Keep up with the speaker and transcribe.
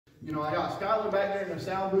You know, I got Skyler back there in the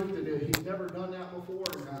sound booth, and he's never done that before,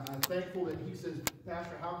 and I'm thankful that he says,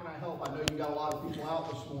 Pastor, how can I help? I know you got a lot of people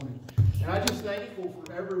out this morning. And I'm just thankful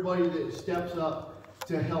for everybody that steps up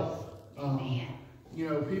to help. You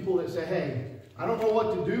know, people that say, hey, I don't know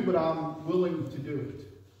what to do, but I'm willing to do it.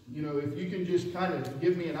 You know, if you can just kind of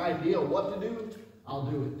give me an idea of what to do, I'll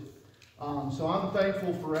do it. So I'm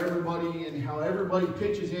thankful for everybody and how everybody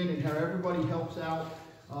pitches in and how everybody helps out.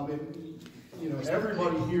 You know,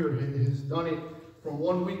 everybody here has done it from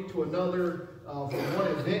one week to another, from one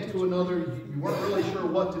event to another. You weren't really sure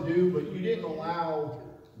what to do, but you didn't allow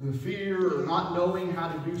the fear or not knowing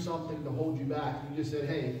how to do something to hold you back. You just said,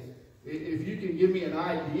 hey, if you can give me an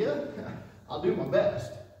idea, I'll do my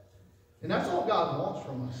best. And that's all God wants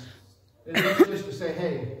from us. And it's just to say,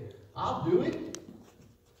 hey, I'll do it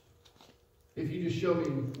if you just show me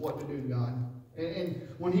what to do, God. And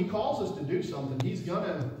when He calls us to do something, He's going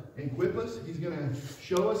to equip us. He's going to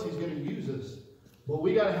show us. He's going to use us. But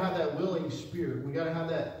we got to have that willing spirit. We got to have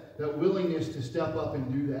that willingness to step up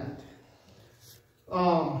and do that.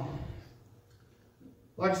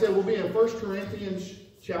 Like I said, we'll be in 1 Corinthians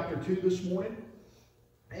chapter 2 this morning.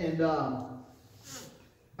 And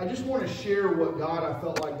I just want to share what I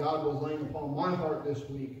felt like God was laying upon my heart this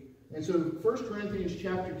week. And so 1 Corinthians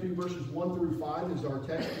chapter 2 verses 1 through 5 is our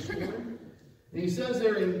text this morning. And he says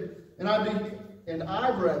there, And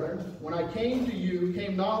I, brethren, when I came to you,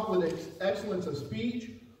 came not with excellence of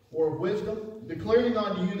speech or of wisdom, declaring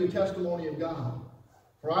unto you the testimony of God.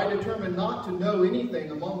 For I determined not to know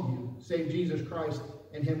anything among you, save Jesus Christ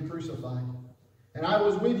and Him crucified. And I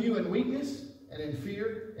was with you in weakness, and in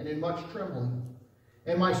fear, and in much trembling.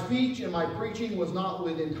 And my speech and my preaching was not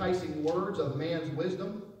with enticing words of man's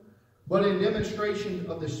wisdom, but in demonstration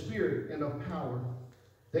of the Spirit and of power,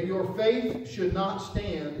 that your faith should not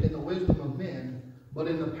stand in the wisdom of men, but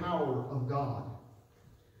in the power of God.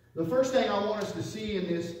 The first thing I want us to see in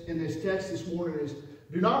this text this morning is,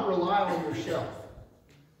 do not rely on yourself.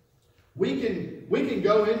 We can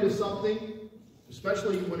go into something,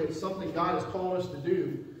 especially when it's something God has called us to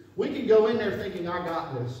do. We can go in there thinking, I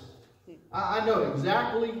got this. I know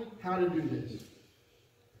exactly how to do this.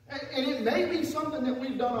 And it may be something that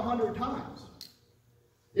we've done 100 times.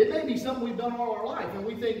 It may be something we've done all our life, and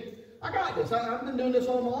we think, I got this. I've been doing this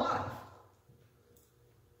all my life.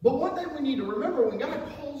 But one thing we need to remember, when God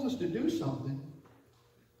calls us to do something,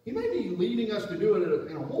 He may be leading us to do it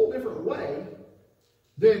in a whole different way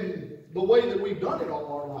than the way that we've done it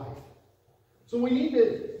all our life. So we need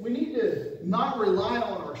to not rely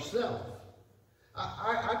on ourselves.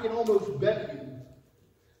 I can almost bet you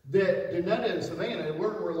that Danetta and Savannah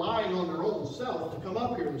weren't relying on their own self to come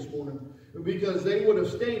up here this morning, because they would have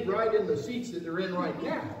stayed right in the seats that they're in right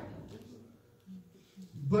now.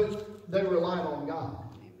 But they relied on God.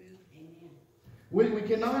 We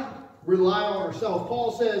cannot rely on ourselves.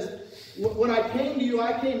 Paul says, when I came to you,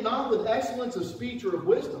 I came not with excellence of speech or of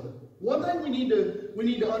wisdom. One thing we need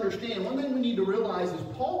to understand, one thing we need to realize is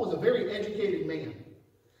Paul was a very educated man.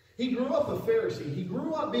 He grew up a Pharisee. He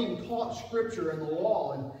grew up being taught Scripture and the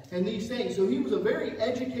law and these things. So he was a very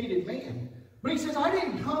educated man. But he says, I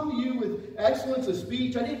didn't come to you with excellence of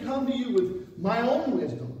speech. I didn't come to you with my own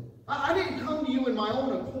wisdom. I didn't come to you in my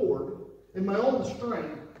own accord, in my own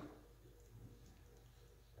strength.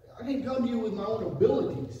 I didn't come to you with my own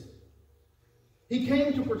abilities. He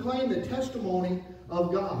came to proclaim the testimony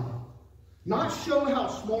of God. Not show how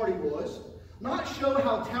smart he was. Not show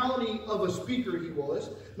how talented of a speaker he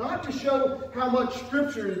was. Not to show how much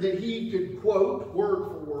Scripture that he could quote word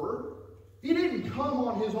for word. He didn't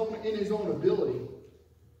come in his own ability.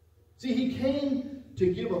 See, he came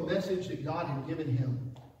to give a message that God had given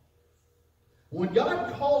him. When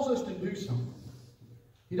God calls us to do something,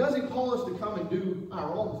 He doesn't call us to come and do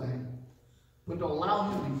our own thing, but to allow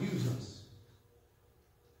Him to use us.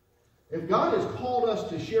 If God has called us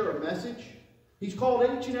to share a message, He's called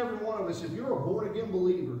each and every one of us. If you're a born-again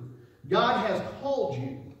believer, God has called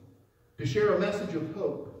you to share a message of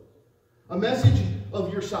hope, a message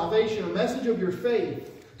of your salvation, a message of your faith,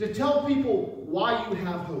 to tell people why you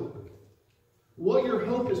have hope, what your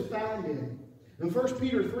hope is found in. And 1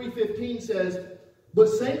 Peter 3:15 says, but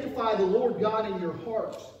sanctify the Lord God in your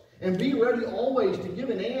hearts, and be ready always to give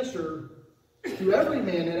an answer to every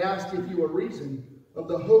man that asks if you a reason of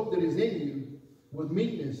the hope that is in you, with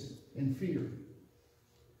meekness and fear.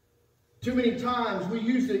 Too many times we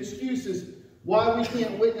use the excuses why we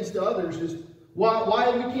can't witness to others, is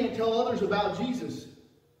why we can't tell others about Jesus.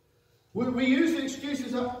 We use the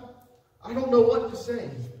excuses of, I don't know what to say.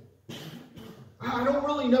 I don't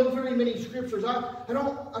really know very many scriptures. I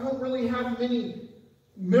don't really have many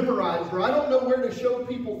memorized, or I don't know where to show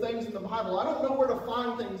people things in the Bible. I don't know where to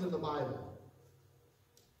find things in the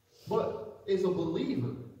But as a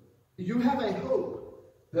believer, you have a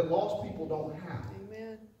hope that lost people don't have.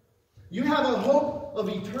 Amen. You have a hope of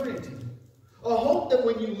eternity. A hope that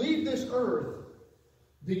when you leave this earth,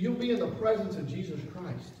 that you'll be in the presence of Jesus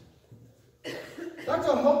Christ. That's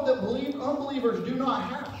a hope that unbelievers do not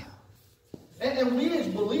have. And we as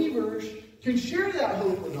believers can share that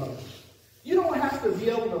hope with others. You don't have to be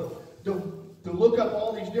able to look up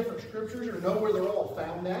all these different scriptures or know where they're all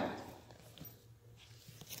found at.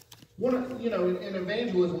 In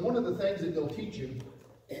evangelism, one of the things that they'll teach you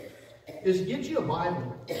is get you a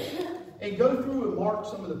Bible and go through and mark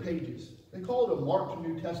some of the pages. They call it a marked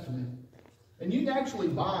New Testament. And you can actually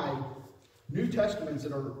buy New Testaments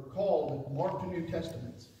that are called marked New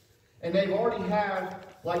Testaments. And they've already have,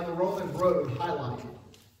 like the Roman road, highlighted.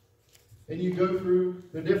 And you go through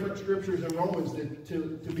the different scriptures in Romans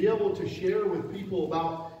to be able to share with people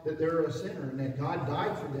about that they're a sinner and that God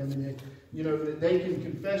died for them and that they can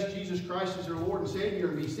confess Jesus Christ as their Lord and Savior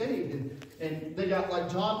and be saved. And they got like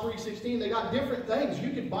John 3:16, they got different things.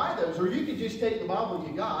 You could buy those, or you could just take the Bible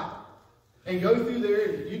you got and go through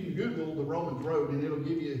there, and you can Google the Romans road and it'll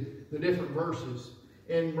give you the different verses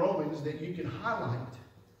in Romans that you can highlight.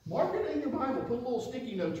 Mark it in your Bible, put little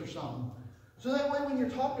sticky notes or something. So that way when you're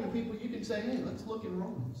talking to people, you can say, hey, let's look in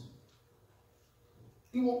Romans.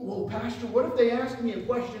 Well, Pastor, what if they ask me a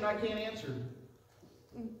question I can't answer?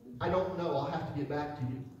 I don't know. I'll have to get back to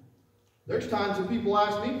you. There's times that people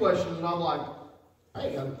ask me questions and I'm like, I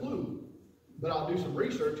ain't got a clue. But I'll do some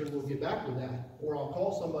research and we'll get back to that. Or I'll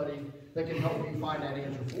call somebody that can help me find that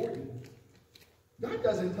answer for you. God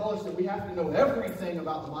doesn't tell us that we have to know everything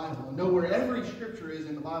about the Bible and know where every scripture is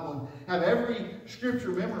in the Bible and have every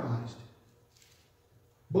scripture memorized.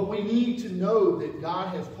 But we need to know that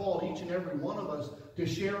God has called each and every one of us to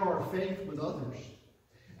share our faith with others.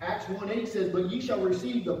 Acts 1:8 says, but ye shall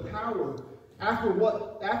receive the power after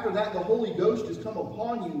that the Holy Ghost has come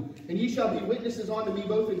upon you, and ye shall be witnesses unto me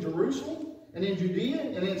both in Jerusalem and in Judea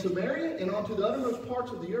and in Samaria and unto the uttermost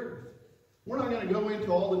parts of the earth. We're not going to go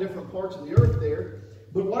into all the different parts of the earth there,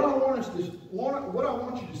 but what I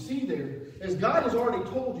want you to see there is God has already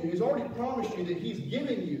told you, He's already promised you that He's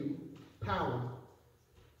giving you power.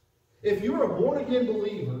 If you're a born-again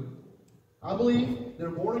believer, I believe that a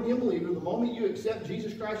born-again believer, the moment you accept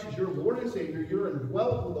Jesus Christ as your Lord and Savior, you're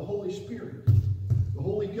indwelt with the Holy Spirit, the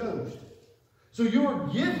Holy Ghost. So you're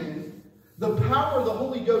given the power of the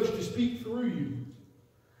Holy Ghost to speak through you.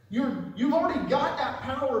 You've already got that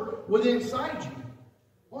power within inside you.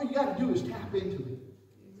 All you got to do is tap into it.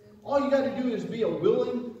 All you got to do is be a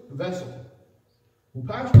willing vessel. Well,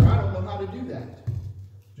 Pastor, I don't know how to do that.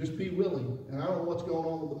 Just be willing. And I don't know what's going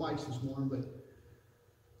on with the mics this morning, but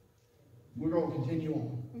we're going to continue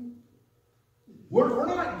on. We're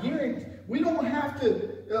not guaranteed. We don't have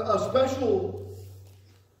to a special.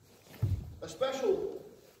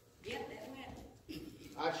 Yep, that went.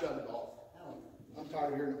 I shut it off. I'm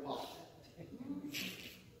tired of hearing it pop.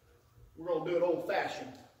 We're going to do it old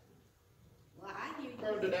fashioned. Well, I hear you.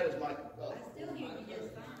 Turn to that as my. I still hear you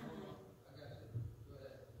just fine.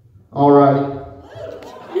 All right.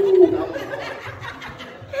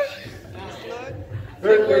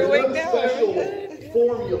 There's no special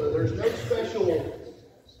formula. There's no special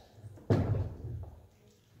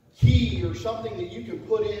key or something that you can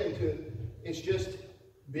put into. It's just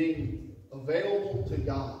being available to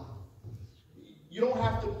God. You don't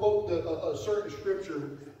have to quote a certain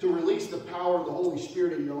scripture to release the power of the Holy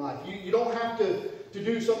Spirit in your life. You don't have to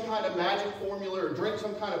do some kind of magic formula or drink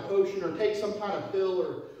some kind of potion or take some kind of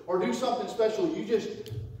pill or do something special. You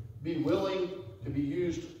just be willing to be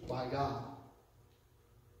used by God.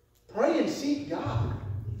 Pray and seek God.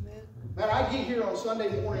 Amen. Man, I get here on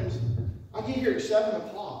Sunday mornings. I get here at 7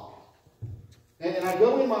 o'clock. And I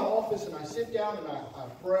go in my office and I sit down and I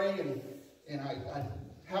pray and I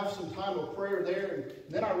have some time of prayer there.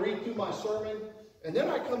 And then I read through my sermon. And then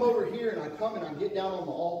I come over here and I get down on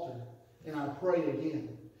the altar and I pray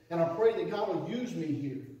again. And I pray that God will use me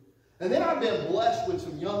here. And then I've been blessed with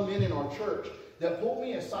some young men in our church that pull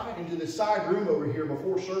me aside into the side room over here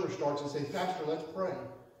before service starts and say, Pastor, let's pray.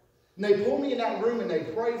 And they pull me in that room and they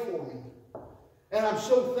pray for me. And I'm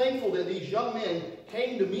so thankful that these young men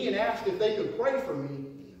came to me and asked if they could pray for me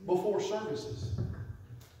before services.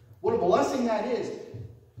 What a blessing that is.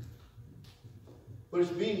 But it's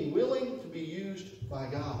being willing to be used by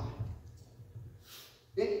God.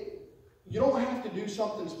 You don't have to do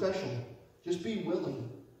something special. Just be willing.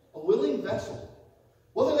 A willing vessel.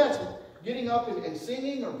 Whether that's getting up and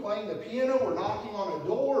singing or playing the piano or knocking on a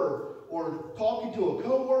door or talking to a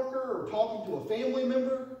coworker or talking to a family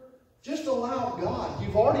member, just allow God.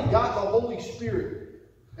 You've already got the Holy Spirit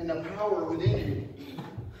and the power within you.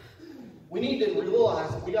 we need to realize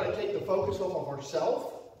that we got to take the focus off of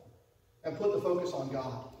ourselves and put the focus on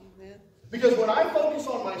God. Amen. Because when I focus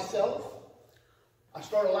on myself, I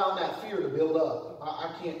start allowing that fear to build up.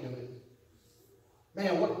 I can't do it.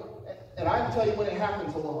 Man, and I can tell you when it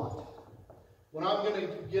happens a lot. When I'm going to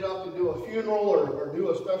get up and do a funeral or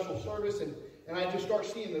do a special service, and I just start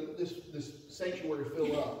seeing this sanctuary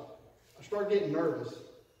fill up, I start getting nervous.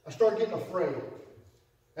 I start getting afraid.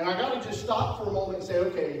 And I got to just stop for a moment and say,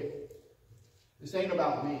 okay, this ain't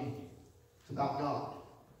about me. It's about God.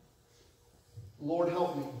 Lord,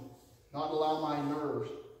 help me not allow my nerves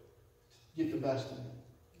to get the best of me.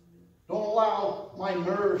 Don't allow my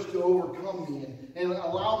nerves to overcome me and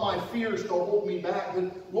allow my fears to hold me back.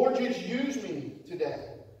 But Lord, just use me today.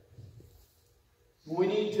 We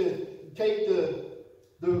need to take the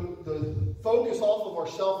focus off of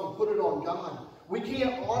ourselves and put it on God. We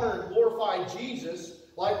can't honor and glorify Jesus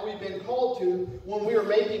like we've been called to when we are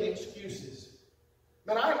making excuses.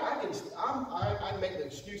 Man, I make the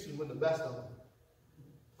excuses with the best of them.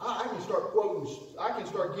 I can start quoting, I can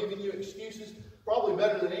start giving you excuses probably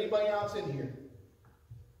better than anybody else in here.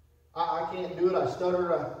 I can't do it. I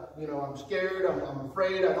stutter. I'm scared. I'm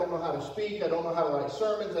afraid. I don't know how to speak. I don't know how to write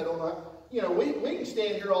sermons. I don't know. We can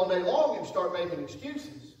stand here all day long and start making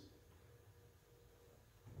excuses.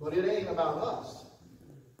 But it ain't about us.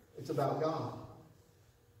 It's about God.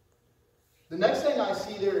 The next thing I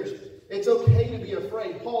see there is it's okay to be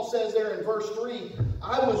afraid. Paul says there in verse 3,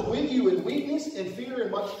 I was with you in weakness and fear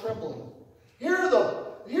and much trembling. Here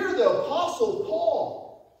the Apostle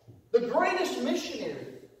Paul, the greatest missionary,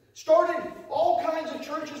 started all kinds of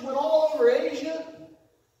churches, went all over Asia,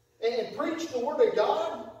 and preached the Word of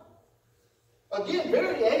God. Again,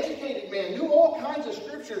 very educated man, knew all kinds of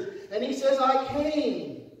scripture. And he says, I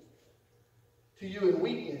came to you in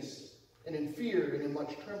weakness and in fear and in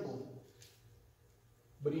much trembling.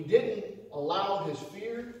 But he didn't allow his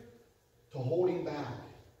fear to hold him back.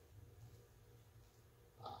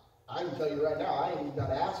 I can tell you right now, I ain't even got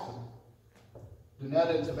to ask them.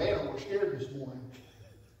 Donetta and Savannah were scared this morning.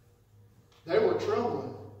 They were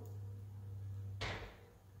trembling.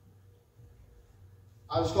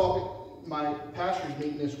 I was talking, my pastor's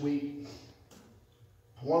meeting this week.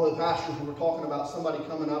 One of the pastors were talking about somebody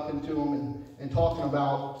coming up into them and talking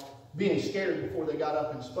about being scared before they got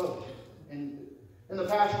up and spoke. And the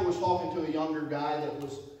pastor was talking to a younger guy that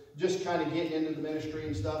was just kind of getting into the ministry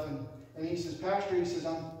and stuff. And he says, Pastor, he says,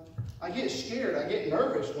 I get scared. I get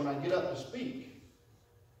nervous when I get up to speak.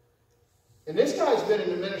 And this guy's been in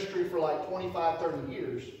the ministry for like 25, 30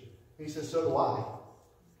 years. He says, so do I.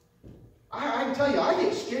 I can tell you, I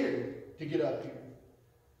get scared to get up here.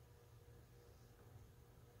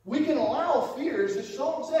 We can allow fear, as the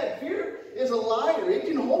song said, fear is a liar. It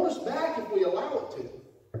can hold us back if we allow it to.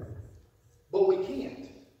 But we can't.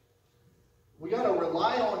 We got to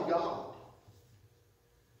rely on God.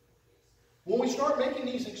 When we start making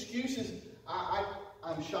these excuses,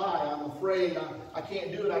 I'm shy, I'm afraid, I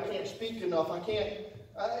can't do it, I can't speak enough, I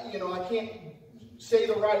can't say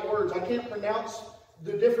the right words, I can't pronounce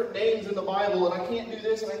the different names in the Bible, and I can't do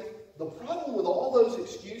this. The problem with all those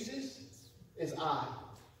excuses is I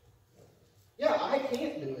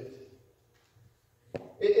can't do it.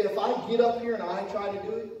 If I get up here and I try to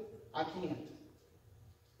do it, I can't.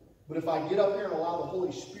 But if I get up here and allow the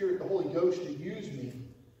Holy Spirit, the Holy Ghost to use me,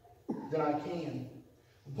 then I can.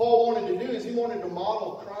 What Paul wanted to do is he wanted to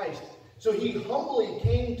model Christ. So he humbly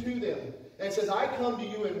came to them and says, I come to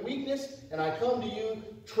you in weakness, and I come to you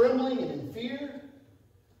trembling and in fear.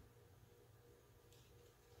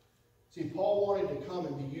 See, Paul wanted to come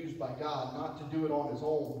and be used by God, not to do it on his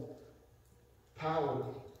own power.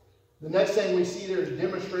 The next thing we see there is a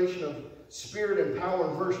demonstration of spirit and power.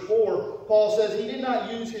 In verse 4, Paul says he did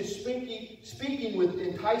not use his speaking with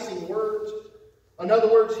enticing words. In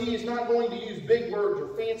other words, he is not going to use big words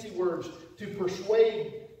or fancy words to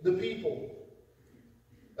persuade the people.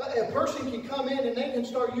 A person can come in and they can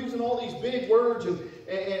start using all these big words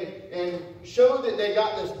and show that they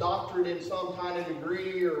got this doctorate in some kind of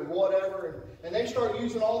degree or whatever. And they start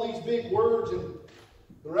using all these big words, and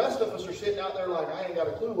the rest of us are sitting out there like, I ain't got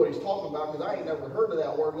a clue what he's talking about because I ain't never heard of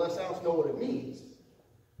that word unless I know what it means.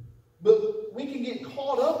 But we can get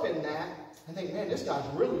caught up in that and think, man, this guy's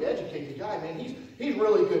a really educated guy, man. He's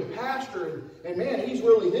really good pastor, and man, he's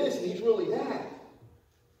really this and he's really that.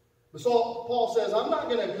 But so Paul says, I'm not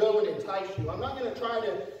going to go and entice you. I'm not going to try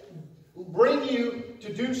to bring you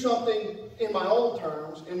to do something in my own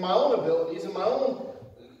terms, in my own abilities, in my own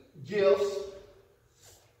gifts.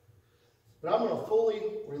 But I'm going to fully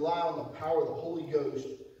rely on the power of the Holy Ghost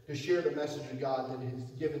to share the message of God that is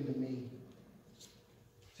given to me.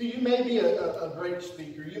 See, you may be a great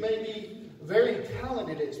speaker. You may be very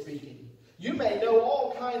talented at speaking. You may know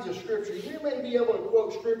all kinds of scripture. You may be able to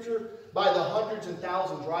quote scripture by the hundreds and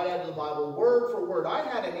thousands right out of the Bible, word for word. I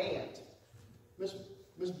had an aunt,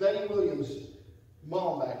 Miss Betty Williams'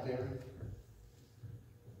 mom back there.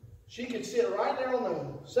 She could sit right there on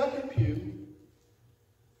the second pew,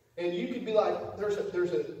 and you could be like, there's a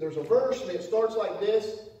verse, and it starts like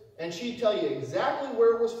this, and she'd tell you exactly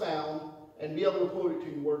where it was found and be able to quote it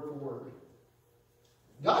to you word for word.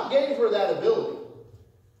 God gave her that ability.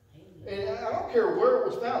 And I don't care where it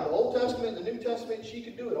was found, the Old Testament, the New Testament, she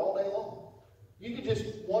could do it all day long. You could just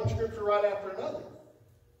one scripture right after another.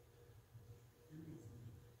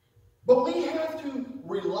 But we have to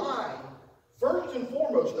rely, first and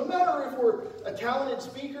foremost, no matter if we're a talented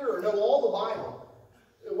speaker or know all the Bible,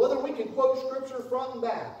 whether we can quote scripture front and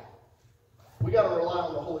back, we got to rely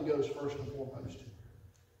on the Holy Ghost first and foremost.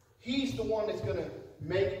 He's the one that's going to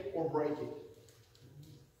make or break it.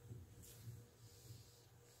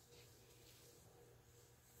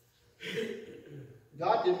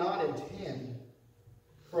 God did not intend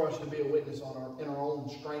for us to be a witness in our own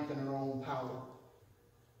strength and our own power.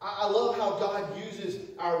 I love how God uses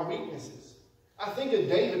our weaknesses. I think of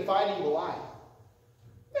David fighting Goliath.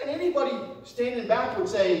 Man, anybody standing back would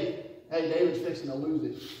say, hey, David's fixing to lose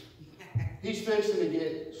it. He's fixing to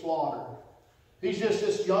get slaughtered. He's just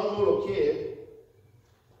this young little kid.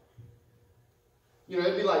 You know,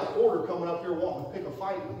 it'd be like Porter coming up here wanting to pick a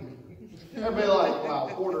fight with me. Everybody like, wow,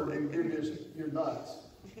 Porter, dude, you're nuts.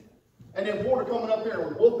 And then Porter coming up here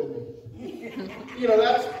and whooping me. You know,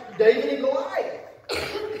 that's David and Goliath.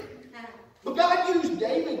 But God used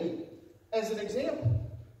David as an example.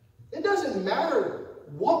 It doesn't matter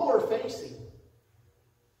what we're facing.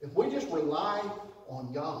 If we just rely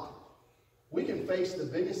on God, we can face the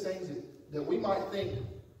biggest things that we might think,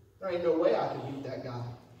 there ain't no way I can beat that guy.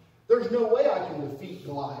 There's no way I can defeat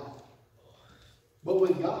Goliath. But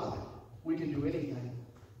with God, we can do anything.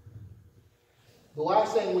 The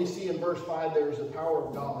last thing we see in verse 5 there is the power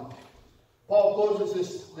of God. Paul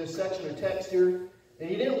closes this section of text here, and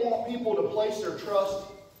he didn't want people to place their trust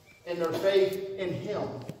and their faith in him.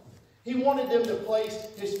 He wanted them to place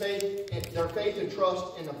their faith and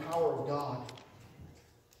trust in the power of God.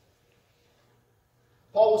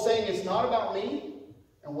 Paul was saying it's not about me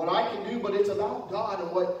and what I can do, but it's about God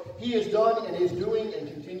and what he has done and is doing and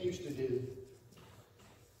continues to do.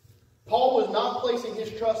 Paul was not placing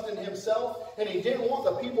his trust in himself, and he didn't want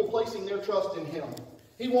the people placing their trust in him.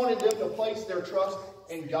 He wanted them to place their trust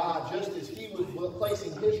in God, just as he was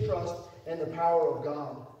placing his trust in the power of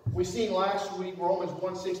God. We seen last week, Romans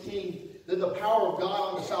 1:16, that the power of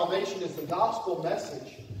God unto salvation is the gospel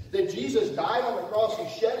message. That Jesus died on the cross,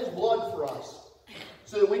 he shed his blood for us,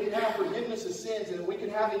 so that we can have forgiveness of sins and that we can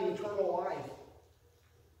have an eternal life.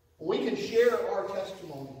 We can share our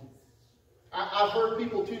testimony. I've heard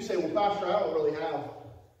people too say, well, Pastor, I don't really have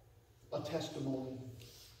a testimony.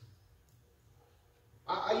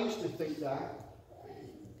 I used to think that.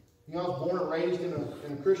 You know, I was born and raised in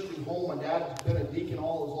a Christian home. My dad's been a deacon as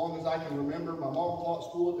long as I can remember. My mom taught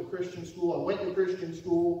school at the Christian school. I went to Christian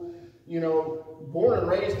school. You know, born and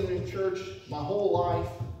raised in the church my whole life.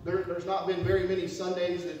 There's not been very many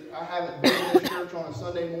Sundays that I haven't been in this church on a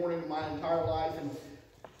Sunday morning in my entire life. And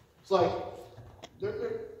it's like,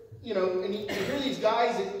 you know, and you hear these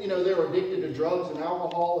guys that, you know, they're addicted to drugs and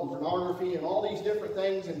alcohol and pornography and all these different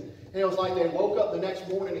things. And it was like they woke up the next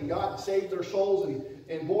morning and God saved their souls.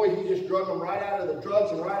 And boy, he just drug them right out of the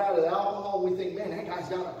drugs and right out of the alcohol. We think, man, that guy's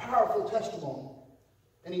got a powerful testimony.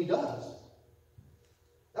 And he does.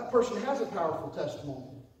 That person has a powerful testimony.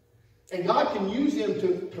 And God can use him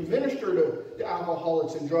to minister to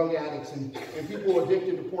alcoholics and drug addicts and people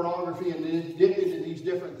addicted to pornography and addicted to these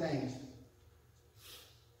different things.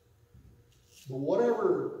 But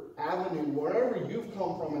whatever avenue, wherever you've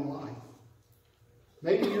come from in life,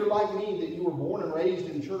 maybe you're like me, that you were born and raised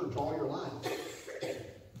in church all your life.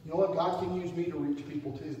 You know what? God can use me to reach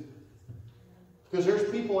people too. Because there's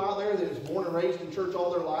people out there that is born and raised in church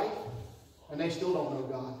all their life, and they still don't know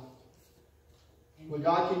God. But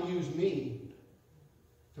God can use me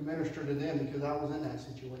to minister to them because I was in that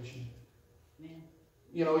situation. Amen.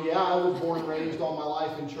 You know, yeah, I was born and raised all my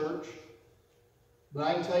life in church. But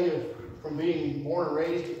I can tell you, from being born and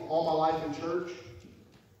raised all my life in church,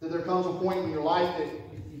 that there comes a point in your life that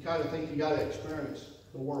you kind of think you got to experience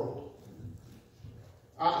the world.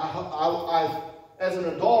 As an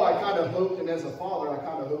adult, I kind of hoped, and as a father, I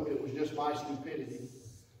kind of hoped it was just my stupidity.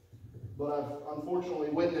 But I've unfortunately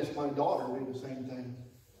witnessed my daughter do the same thing.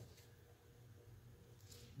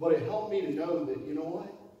 But it helped me to know that, you know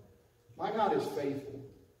what? My God is faithful.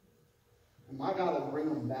 And my God will bring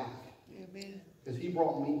them back. Amen. Because he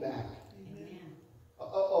brought me back. Amen.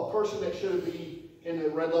 A person that should be in the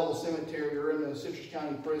Red Level Cemetery or in the Citrus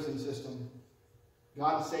County prison system,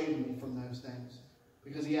 God saved me from those things.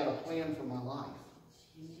 Because he had a plan for my life.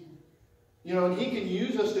 Amen. You know, and he can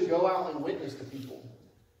use us to go out and witness to people.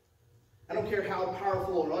 I don't care how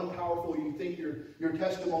powerful or unpowerful you think your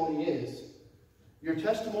testimony is. Your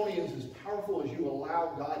testimony is as powerful as you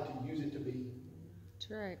allow God to use it to be. That's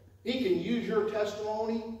right. He can use your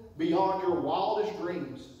testimony beyond your wildest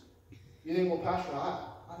dreams. You think, well, Pastor,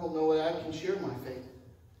 I don't know that I can share my faith.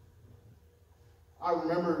 I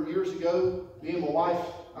remember years ago, me and my wife,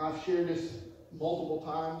 I've shared this multiple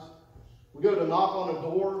times. We go to knock on a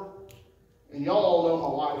door, and y'all all know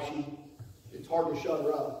my wife. It's hard to shut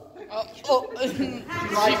her up. She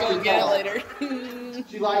likes gonna to get talk. it later.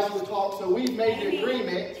 She likes to talk, so we've made the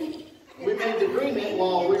agreement. We made the agreement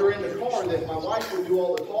while we were in the car that my wife would do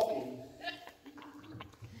all the talking.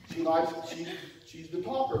 She's the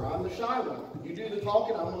talker. I'm the shy one. You do the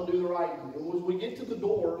talking, I'm going to do the writing. And when we get to the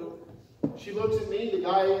door, she looks at me, the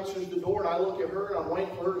guy answers the door, and I look at her, and I'm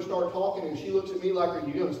waiting for her to start talking, and she looks at me like, are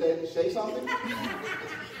you going to say something?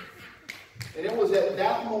 And it was at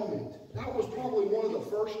that moment, that was probably one of the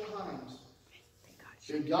first times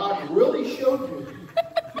that God really showed me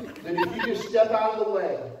that if you just step out of the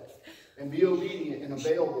way and be obedient and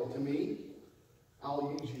available to me,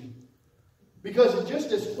 I'll use you. Because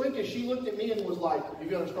just as quick as she looked at me and was like, you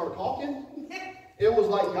going to start talking? It was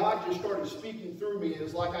like God just started speaking through me. It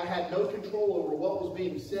was like I had no control over what was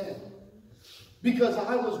being said. Because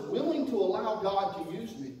I was willing to allow God to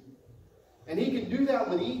use me. And he can do that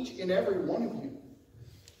with each and every one of you.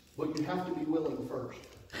 But you have to be willing first.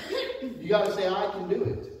 You got to say, I can do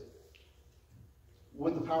it.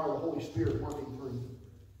 With the power of the Holy Spirit working through me.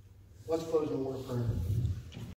 Let's close in a word of prayer.